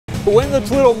When the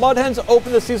Toledo Mud Hens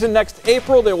open the season next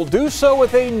April, they will do so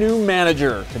with a new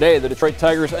manager. Today, the Detroit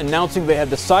Tigers announcing they have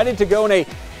decided to go in a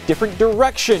different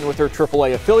direction with their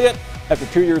AAA affiliate. After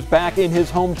 2 years back in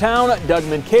his hometown, Doug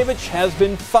Mientiewicz has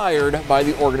been fired by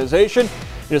the organization.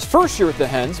 In his first year with the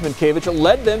Hens, Mientiewicz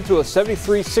led them to a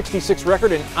 73-66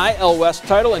 record in IL West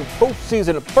title and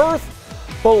postseason berth.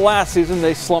 But last season,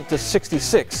 they slumped to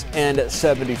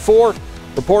 66-74.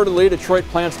 Reportedly, Detroit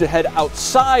plans to head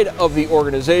outside of the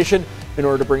organization in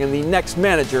order to bring in the next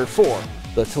manager for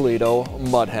the Toledo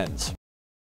Mud Hens.